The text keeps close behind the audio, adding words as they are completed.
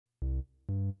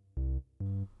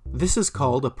This is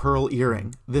called a pearl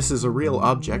earring. This is a real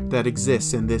object that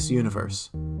exists in this universe.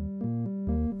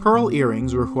 Pearl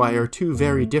earrings require two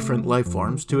very different life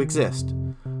forms to exist.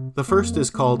 The first is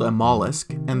called a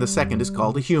mollusk, and the second is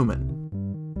called a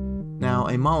human. Now,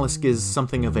 a mollusk is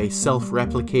something of a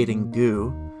self-replicating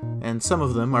goo, and some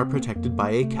of them are protected by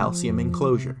a calcium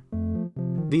enclosure.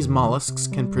 These mollusks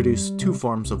can produce two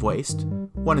forms of waste.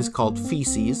 One is called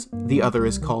feces, the other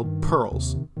is called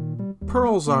pearls.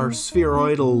 Pearls are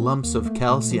spheroidal lumps of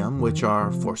calcium which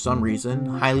are, for some reason,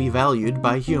 highly valued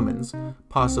by humans,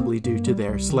 possibly due to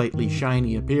their slightly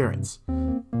shiny appearance.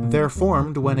 They're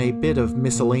formed when a bit of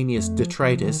miscellaneous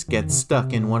detritus gets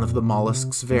stuck in one of the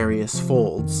mollusk's various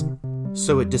folds,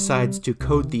 so it decides to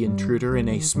coat the intruder in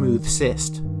a smooth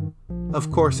cyst. Of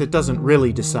course, it doesn't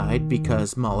really decide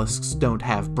because mollusks don't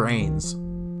have brains.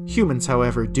 Humans,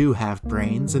 however, do have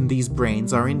brains, and these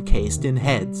brains are encased in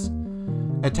heads.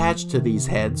 Attached to these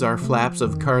heads are flaps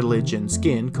of cartilage and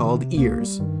skin called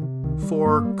ears.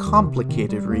 For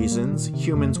complicated reasons,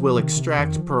 humans will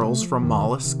extract pearls from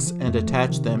mollusks and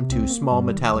attach them to small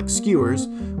metallic skewers,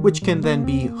 which can then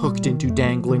be hooked into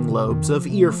dangling lobes of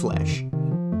ear flesh.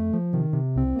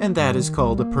 And that is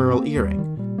called a pearl earring.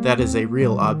 That is a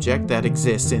real object that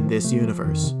exists in this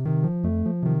universe.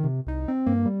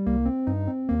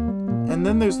 And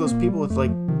then there's those people with,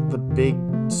 like, the big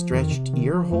stretched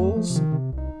ear holes.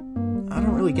 I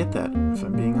don't really get that, if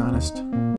I'm being honest.